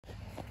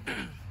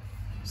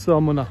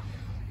Samuna.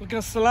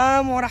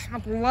 Assalamu wa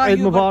rahmatullahi Eid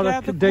wa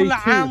Mubarak, barakatuh. day Kulla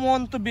 2. aam wa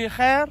antum bi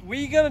khair.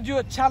 We're gonna do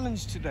a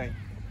challenge today.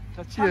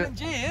 The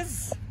challenge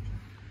is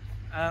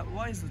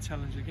what is the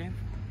challenge again?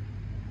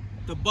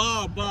 The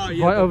bar.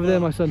 Yeah, Right over there,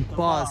 my son. The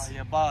Bars. Bar,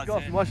 yeah, bars.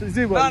 God, Yeah. Mashallah, he's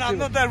doing well. No, he's I'm doing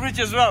not that rich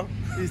as well.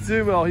 well. He's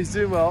doing well. He's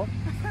doing well.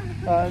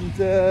 And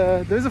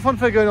there is a fun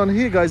fair going on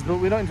here, guys, but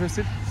we're not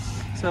interested.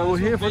 So we're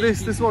here for this.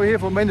 This is what we're here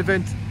for. Main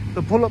event,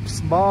 the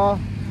pull-ups bar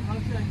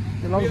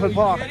in Longford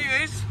Park.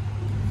 Anyways,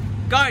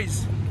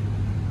 guys,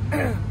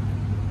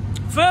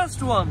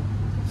 first one,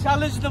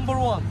 challenge number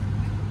 1.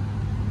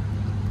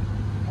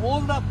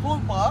 Hold the pull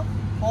bar,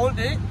 hold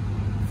it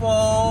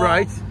for.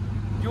 Right.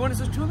 Do you want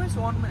to say 2 minutes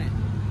or 1 minute?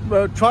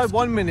 Well, try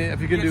 1 minute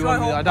if you can do 1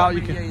 minute. I doubt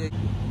you can. Yeah.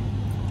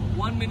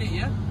 1 minute,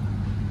 yeah?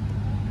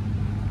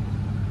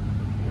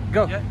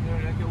 Go. Yeah,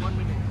 okay, 1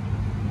 minute.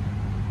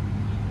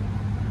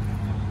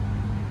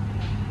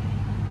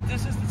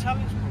 This is the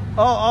challenge,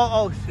 bro.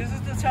 Oh. This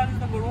is the challenge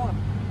number 1.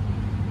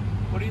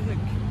 What do you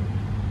think?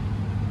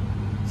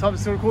 So I'm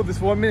just going to record this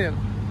for 1 minute.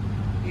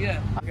 Yeah.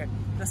 Okay.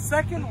 The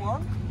second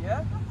one,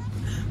 yeah?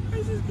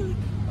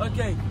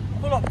 Okay,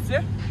 pull-ups,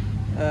 yeah?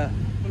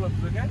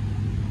 Pull-ups, okay?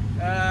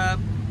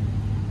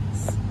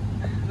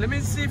 Let me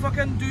see if I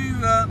can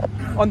do...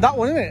 On that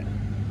one, isn't it?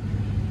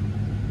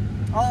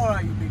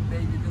 Alright, you big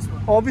baby, this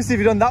one. Obviously, if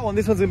you've done that one,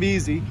 this one's going to be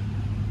easy.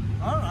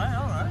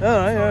 Alright.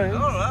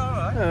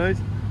 Alright.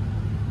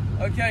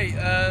 Okay,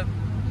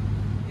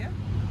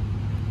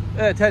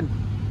 yeah? 10.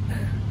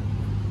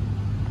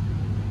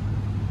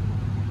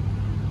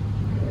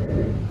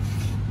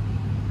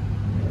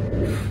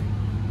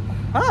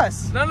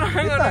 Nice. No.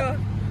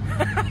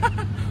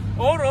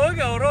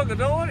 Roga.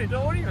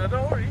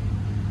 Don't worry.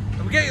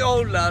 I'm getting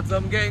old, lads.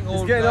 I'm getting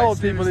old. It's getting guys.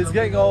 old, people. Seriously, It's I'm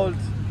getting old.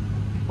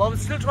 But I'm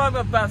still trying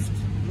my best.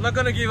 I'm not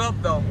gonna give up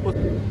though.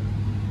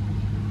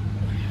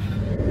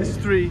 This is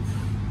 3,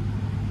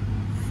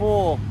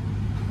 4.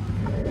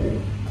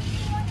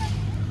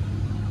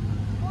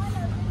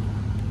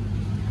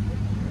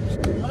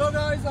 Hello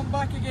guys, I'm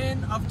back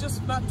again. I've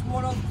just met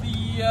one of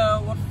the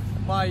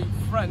my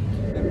friend.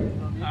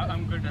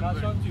 I'm good.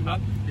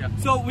 Yeah.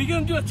 So we're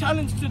gonna do a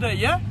challenge today,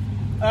 yeah?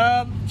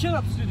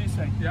 Chin-ups, did you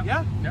say?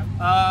 Yeah.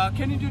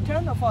 Can you do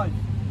 10 or 5?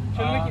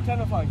 Shall we make it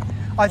 10 or 5?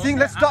 I think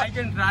let's start. I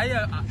can try.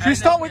 Should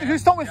we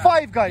start with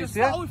 5, guys?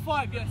 Start Yeah. with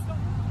 5, yes.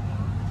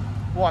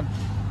 1,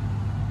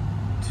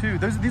 2.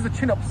 These are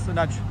chin-ups,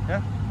 Naj.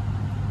 Yeah.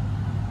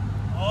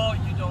 Oh,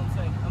 you don't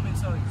say. I mean,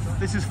 sorry.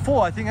 This is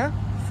 4, I think.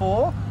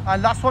 4,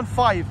 and last one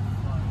 5.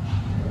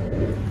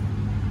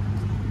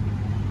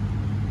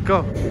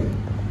 Go.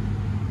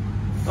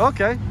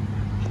 Okay.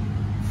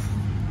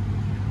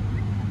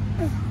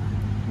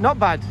 Not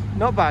bad.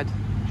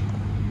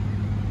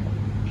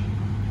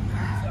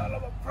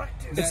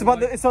 It's about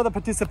the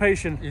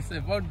participation. It's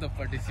about the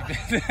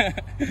participation.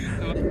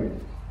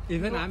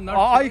 Even I'm not.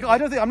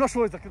 I'm not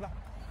sure it's like that.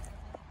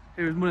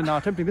 Here is Munna now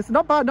attempting this.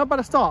 Not bad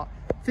a start.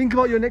 Think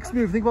about your next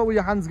move. Think about where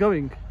your hand's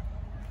going.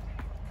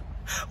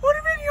 What do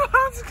you mean your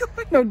hands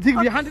going? No, think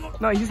of your hand.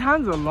 No, his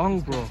hands are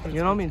long, bro.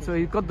 You know what I mean? So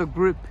he's got the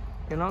grip.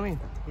 You know what I mean?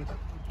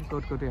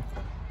 Good, yeah.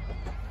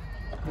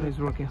 And he's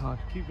working hard.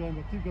 Keep going,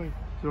 bro. Keep going.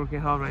 He's working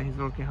hard, right? He's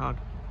working hard.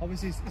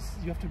 Obviously,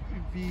 you have to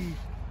be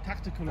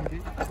tactical with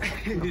it.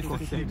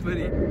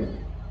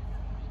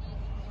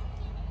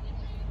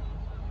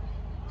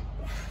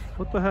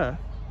 What the heck?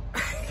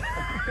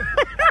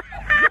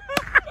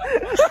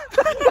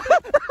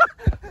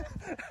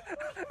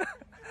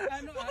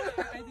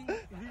 I think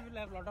we will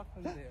have a lot of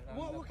fun there.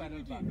 What can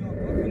we do?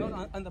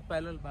 On the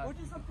parallel bar. What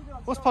is something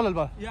else? What's parallel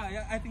bar?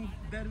 Yeah. I think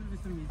there will be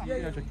some easy.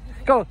 Yeah.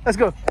 Go, let's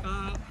go.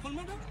 Full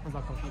medal?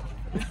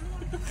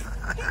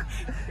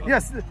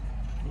 Yes,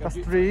 that's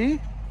 3.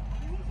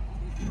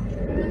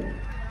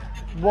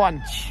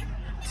 1,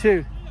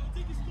 2,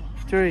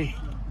 3,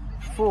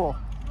 4,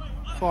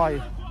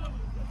 5.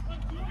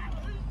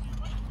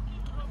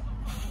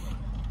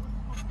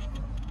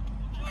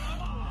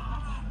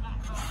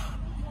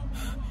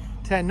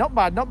 10. Not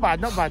bad.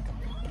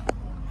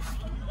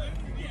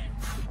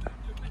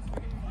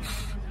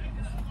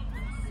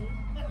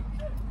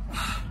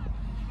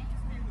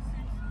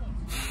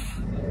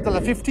 Till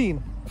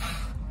 15.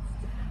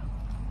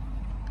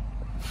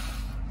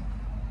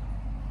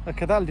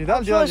 Okay, that'll do.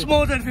 Just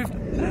more than 50.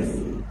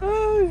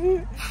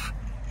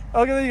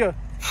 Okay, there you go.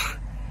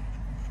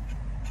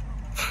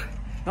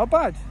 Not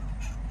bad.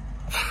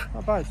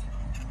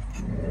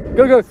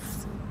 Go.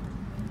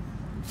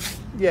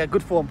 Yeah,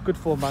 good form,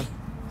 man.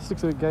 Stick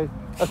to it, Gay.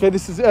 Okay,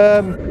 this is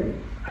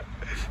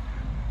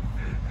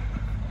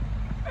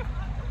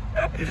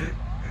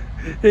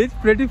It's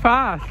pretty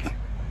fast.